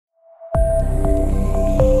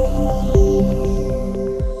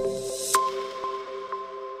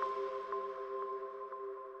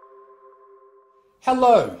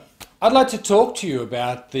Hello, I'd like to talk to you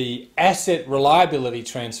about the asset reliability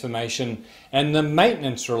transformation and the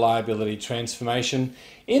maintenance reliability transformation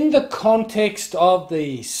in the context of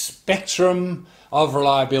the spectrum of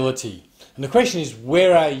reliability. And the question is,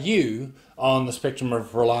 where are you on the spectrum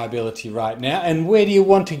of reliability right now, and where do you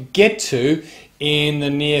want to get to in the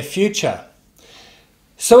near future?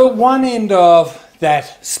 So at one end of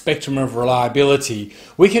that spectrum of reliability,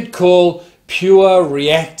 we could call pure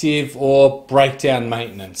reactive or breakdown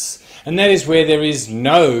maintenance. And that is where there is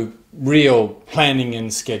no real planning and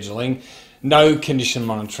scheduling, no condition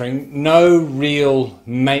monitoring, no real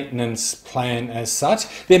maintenance plan as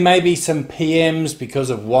such. There may be some PMs because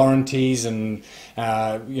of warranties and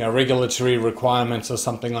regulatory requirements or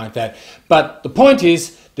something like that. But the point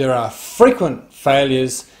is, there are frequent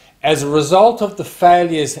failures. As a result of the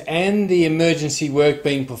failures and the emergency work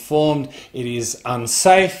being performed, it is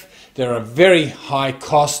unsafe. There are very high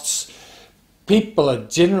costs. People are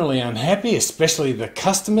generally unhappy, especially the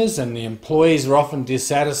customers, and the employees are often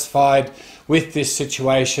dissatisfied with this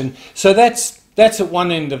situation. So that's at one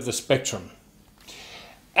end of the spectrum.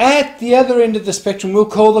 At the other end of the spectrum, we'll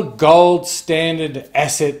call the gold standard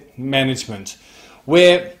asset management,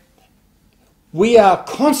 where we are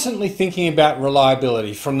constantly thinking about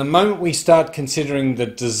reliability from the moment we start considering the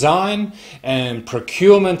design and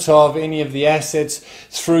procurement of any of the assets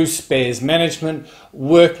through spares management,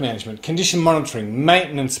 work management, condition monitoring,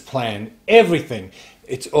 maintenance plan, everything.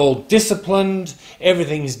 It's all disciplined,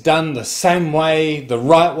 everything's done the same way, the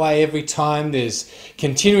right way every time. There's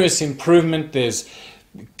continuous improvement, there's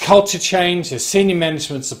culture change, there's senior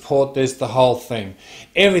management support, there's the whole thing.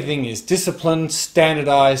 Everything is disciplined,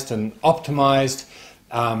 standardized and optimized.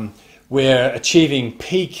 We're achieving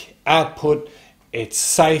peak output, it's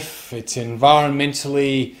safe, it's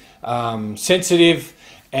environmentally sensitive,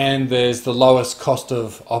 and there's the lowest cost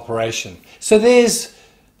of operation. So there's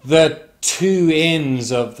the two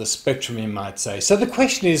ends of the spectrum, you might say. So the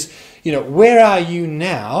question is, where are you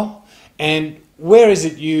now, and where is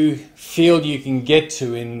it you feel you can get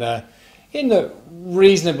to in the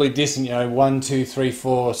reasonably distant, 1, 2, 3,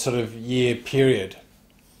 4 sort of year period?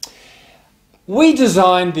 We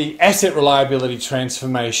designed the asset reliability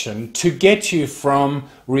transformation to get you from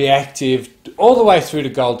reactive all the way through to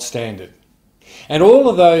gold standard. And all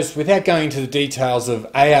of those, without going into the details of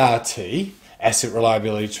ART, asset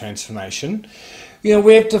reliability transformation,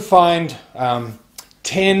 we've defined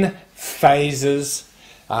 10 phases,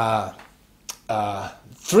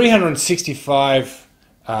 365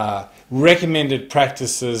 recommended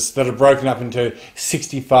practices that are broken up into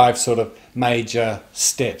 65 sort of major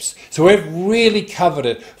steps. So we've really covered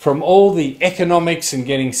it from all the economics and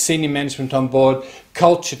getting senior management on board,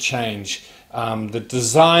 culture change, the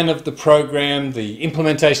design of the program, the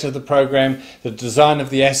implementation of the program, the design of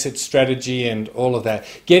the asset strategy and all of that.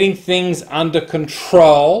 Getting things under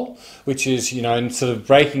control, which is, sort of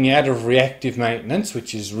breaking out of reactive maintenance,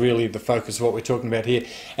 which is really the focus of what we're talking about here.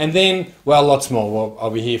 And then, well, lots more. Well, I'll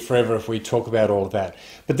be here forever if we talk about all of that.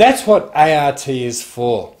 But that's what ART is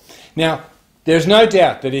for. Now, there's no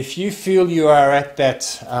doubt that if you feel you are at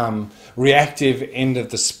that reactive end of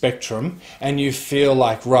the spectrum and you feel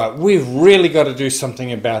like, right, we've really got to do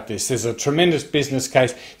something about this, there's a tremendous business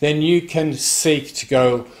case, then you can seek to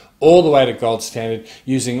go all the way to gold standard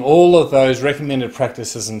using all of those recommended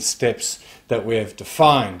practices and steps that we've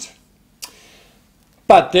defined.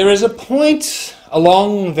 But there is a point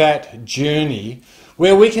along that journey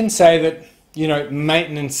where we can say that,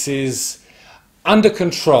 maintenance is under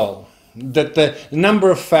control, that the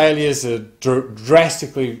number of failures are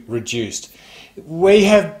drastically reduced. We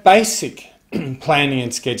have basic planning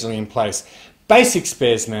and scheduling in place, basic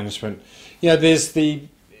spares management. There's the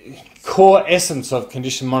core essence of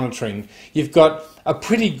condition monitoring. You've got a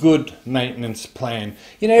pretty good maintenance plan.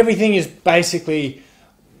 Everything is basically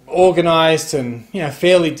organized and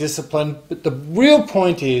fairly disciplined, but the real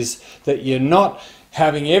point is that you're not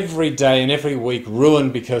having every day and every week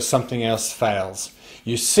ruined because something else fails.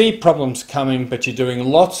 You see problems coming, but you're doing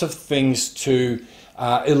lots of things to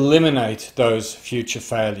eliminate those future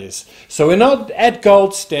failures. So we're not at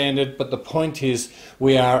gold standard, but the point is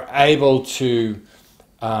we are able to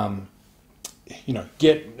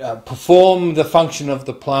perform the function of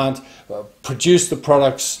the plant, produce the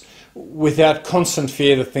products without constant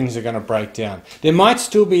fear that things are going to break down. There might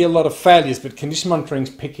still be a lot of failures, but condition monitoring is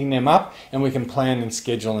picking them up, and we can plan and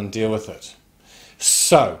schedule and deal with it.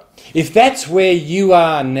 So, if that's where you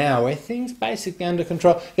are now, where things basically under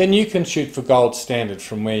control, then you can shoot for gold standard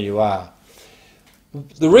from where you are.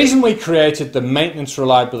 The reason we created the maintenance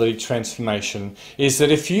reliability transformation is that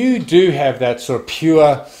if you do have that sort of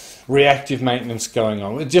pure reactive maintenance going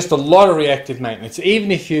on. Just a lot of reactive maintenance.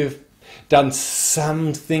 Even if you've done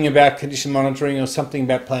something about condition monitoring or something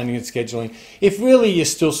about planning and scheduling, if really you're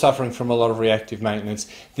still suffering from a lot of reactive maintenance,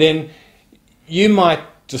 then you might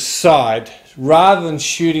decide, rather than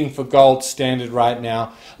shooting for gold standard right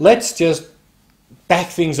now, let's just back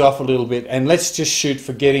things off a little bit and let's just shoot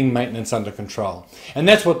for getting maintenance under control. And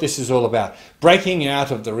that's what this is all about. Breaking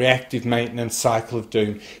out of the reactive maintenance cycle of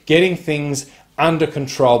doom, getting things under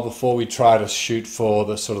control before we try to shoot for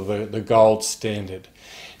the sort of the gold standard.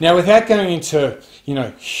 Now, without going into,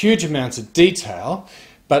 huge amounts of detail,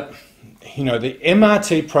 but, the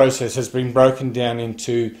MRT process has been broken down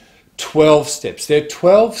into 12 steps. There are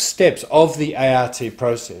 12 steps of the ART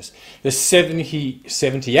process. There's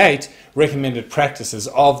 78 recommended practices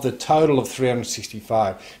of the total of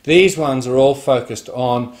 365. These ones are all focused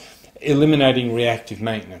on eliminating reactive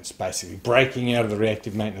maintenance, basically breaking out of the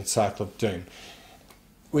reactive maintenance cycle of doom.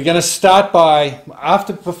 We're going to start by,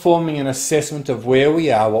 after performing an assessment of where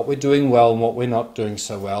we are, what we're doing well and what we're not doing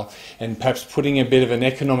so well, and perhaps putting a bit of an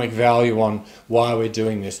economic value on why we're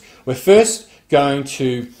doing this. We're first going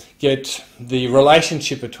to get the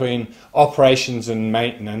relationship between operations and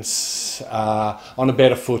maintenance on a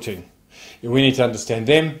better footing. We need to understand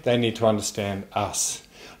them, they need to understand us.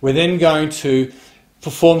 We're then going to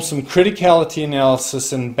perform some criticality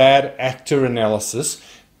analysis and bad actor analysis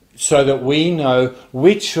so that we know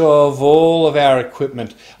which of all of our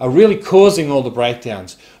equipment are really causing all the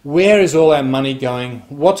breakdowns. Where is all our money going?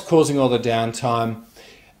 What's causing all the downtime?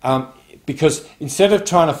 Because instead of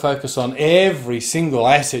trying to focus on every single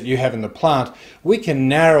asset you have in the plant, we can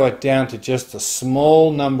narrow it down to just a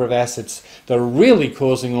small number of assets that are really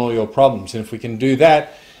causing all your problems. And if we can do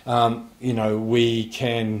that, we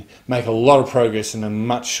can make a lot of progress in a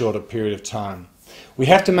much shorter period of time. We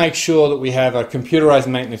have to make sure that we have a computerized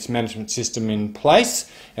maintenance management system in place,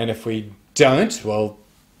 and if we don't, well,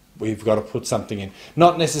 we've got to put something in.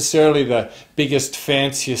 Not necessarily the biggest,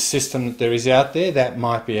 fanciest system that there is out there. That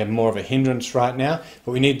might be more of a hindrance right now,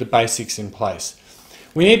 but we need the basics in place.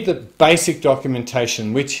 We need the basic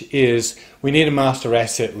documentation, which is we need a master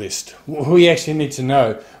asset list. We actually need to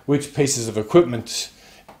know which pieces of equipment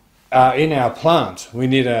are in our plant. We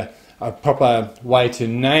need a proper way to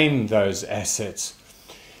name those assets.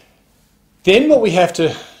 Then what we have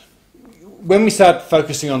to, when we start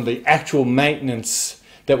focusing on the actual maintenance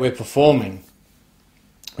that we're performing,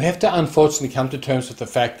 we have to unfortunately come to terms with the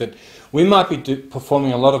fact that we might be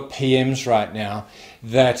performing a lot of PMs right now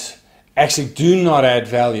that actually do not add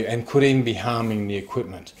value and could even be harming the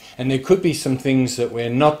equipment. And there could be some things that we're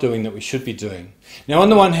not doing that we should be doing. Now, on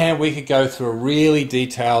the one hand, we could go through a really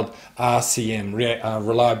detailed RCM,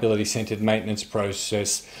 reliability-centered maintenance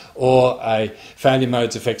process, or a failure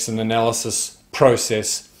modes, effects and analysis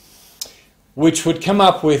process, which would come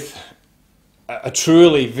up with a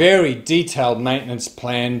truly very detailed maintenance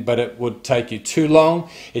plan, but it would take you too long.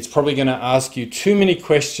 It's probably going to ask you too many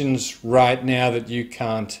questions right now that you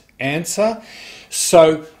can't answer.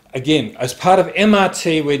 So again, as part of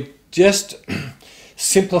MRT, we're just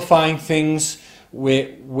simplifying things.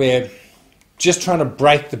 We're just trying to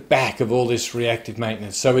break the back of all this reactive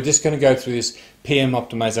maintenance. So we're just going to go through this PM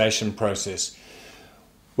optimization process.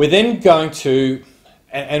 We're then going to,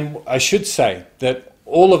 and I should say that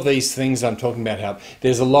all of these things I'm talking about, how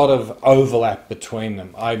there's a lot of overlap between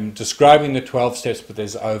them. I'm describing the 12 steps, but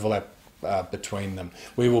there's overlap between them.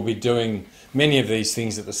 We will be doing many of these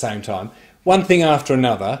things at the same time. One thing after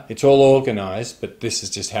another, it's all organised, but this is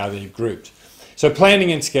just how they're grouped. So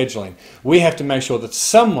planning and scheduling. We have to make sure that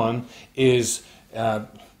someone is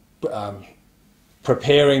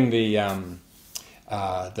preparing the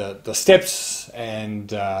steps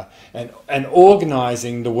and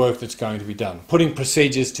organising the work that's going to be done, putting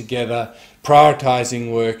procedures together,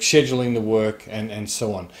 prioritising work, scheduling the work, and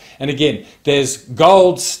so on. And again, there's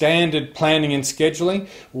gold standard planning and scheduling.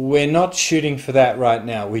 We're not shooting for that right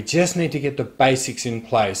now. We just need to get the basics in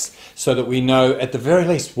place so that we know at the very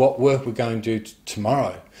least what work we're going to do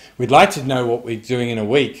tomorrow. We'd like to know what we're doing in a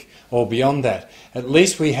week or beyond that. At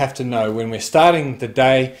least we have to know when we're starting the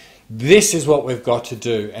day, this is what we've got to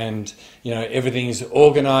do, and everything's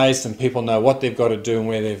organised and people know what they've got to do and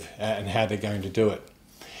where they've and how they're going to do it.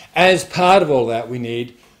 As part of all that, we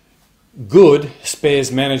need good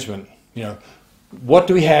spares management. What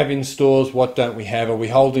do we have in stores? What don't we have? Are we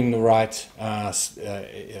holding the right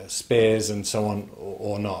spares and so on,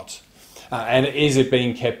 or not? And is it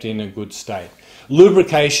being kept in a good state?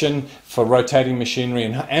 Lubrication for rotating machinery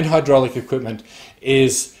and hydraulic equipment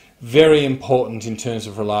is very important in terms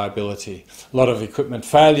of reliability. A lot of equipment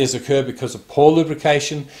failures occur because of poor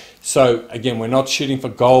lubrication. So again, we're not shooting for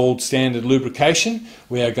gold standard lubrication.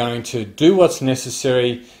 We are going to do what's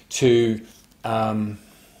necessary to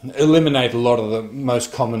eliminate a lot of the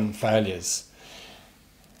most common failures.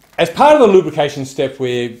 As part of the lubrication step,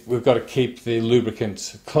 we've got to keep the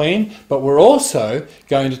lubricant clean, but we're also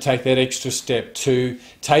going to take that extra step to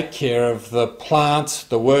take care of the plant,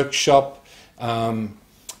 the workshop,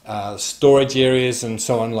 storage areas and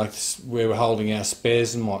so on, like where we're holding our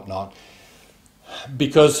spares and whatnot.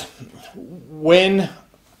 Because when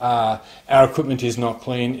our equipment is not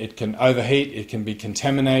clean, it can overheat, it can be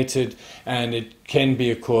contaminated, and it can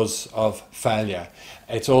be a cause of failure.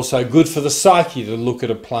 It's also good for the psyche to look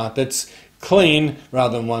at a plant that's clean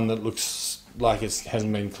rather than one that looks like it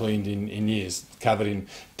hasn't been cleaned in years, covered in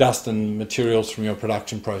dust and materials from your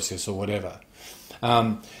production process or whatever.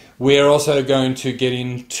 We're also going to get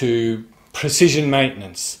into precision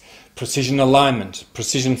maintenance, precision alignment,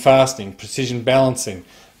 precision fastening, precision balancing.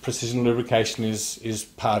 Precision lubrication is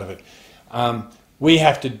part of it. We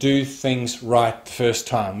have to do things right the first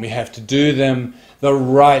time. We have to do them the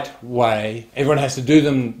right way. Everyone has to do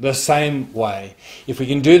them the same way. If we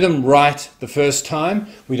can do them right the first time,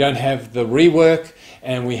 we don't have the rework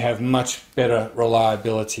and we have much better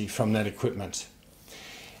reliability from that equipment.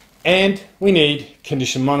 And we need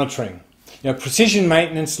condition monitoring. You know, precision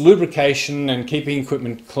maintenance, lubrication and keeping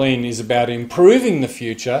equipment clean is about improving the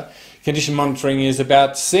future. Condition monitoring is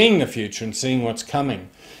about seeing the future and seeing what's coming.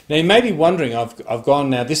 Now you may be wondering, I've gone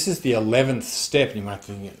now, this is the 11th step, and you might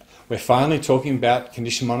think, we're finally talking about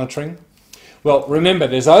condition monitoring? Well, remember,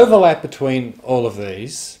 there's overlap between all of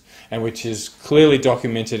these, and which is clearly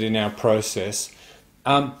documented in our process.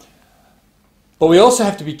 But we also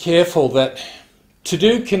have to be careful that to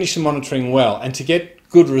do condition monitoring well and to get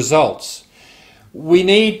good results, we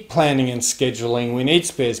need planning and scheduling, we need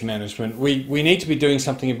spares management, we need to be doing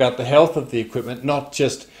something about the health of the equipment, not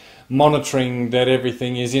just monitoring that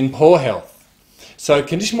everything is in poor health. So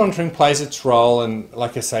condition monitoring plays its role, and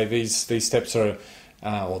like I say, these steps are,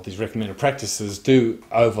 or these recommended practices do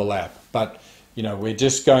overlap, but you know, we're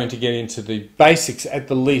just going to get into the basics at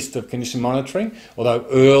the least of condition monitoring, although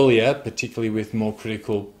earlier, particularly with more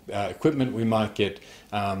critical equipment, we might get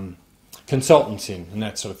consultants in and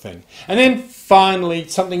that sort of thing. And then finally,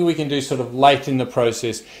 something we can do sort of late in the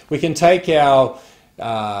process, we can take our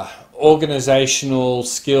organizational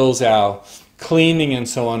skills, our cleaning and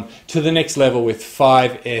so on, to the next level with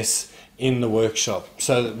 5S in the workshop,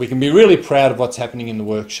 so that we can be really proud of what's happening in the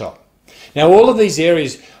workshop. Now all of these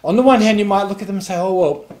areas, on the one hand you might look at them and say, oh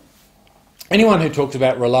well, anyone who talks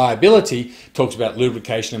about reliability talks about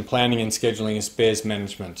lubrication and planning and scheduling and spares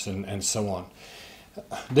management and so on.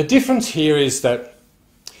 The difference here is that,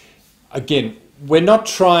 again, we're not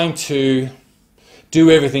trying to do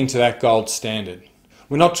everything to that gold standard.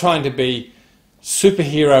 We're not trying to be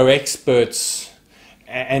superhero experts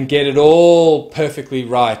and get it all perfectly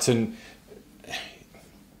right, and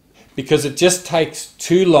because it just takes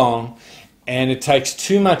too long and it takes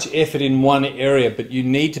too much effort in one area, but you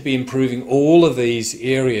need to be improving all of these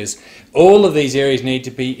areas. All of these areas need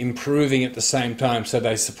to be improving at the same time so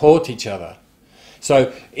they support each other.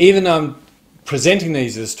 So even though I'm presenting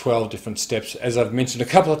these as 12 different steps, as I've mentioned a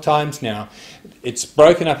couple of times now, it's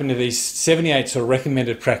broken up into these 78 sort of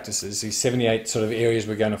recommended practices, these 78 sort of areas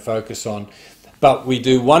we're going to focus on, but we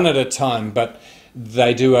do one at a time, but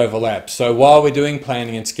they do overlap. So while we're doing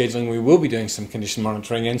planning and scheduling, we will be doing some condition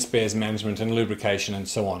monitoring and spares management and lubrication and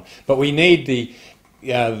so on. But we need the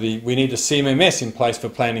CMMS in place for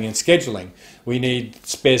planning and scheduling. We need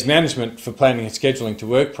spares management for planning and scheduling to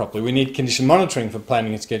work properly. We need condition monitoring for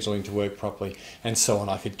planning and scheduling to work properly, and so on.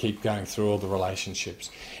 I could keep going through all the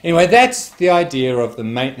relationships. Anyway, that's the idea of the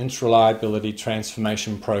maintenance reliability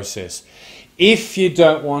transformation process. If you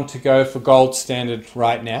don't want to go for gold standard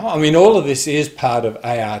right now, I mean, all of this is part of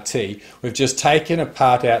ART. We've just taken a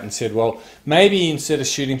part out and said, well, maybe instead of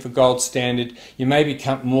shooting for gold standard, you may be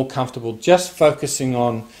more comfortable just focusing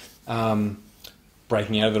on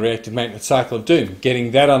breaking out of the reactive maintenance cycle of doom,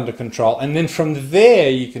 getting that under control, and then from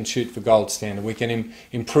there you can shoot for gold standard. We can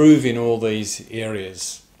improve in all these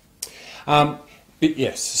areas. But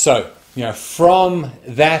yes, so you know, from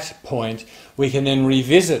that point, we can then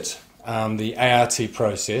revisit the ART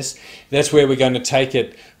process. That's where we're going to take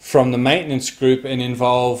it from the maintenance group and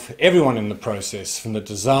involve everyone in the process, from the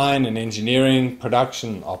design and engineering,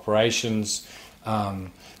 production, operations,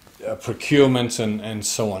 procurement and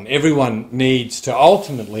so on. Everyone needs to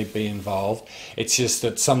ultimately be involved. It's just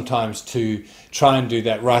that sometimes to try and do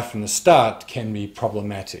that right from the start can be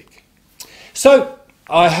problematic. So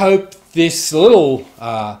I hope this little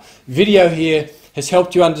video here has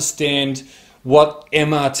helped you understand what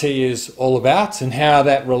MRT is all about and how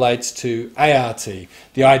that relates to ART,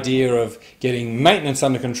 the idea of getting maintenance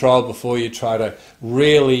under control before you try to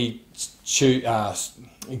really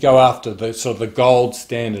go after the sort of the gold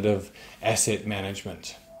standard of asset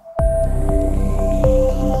management.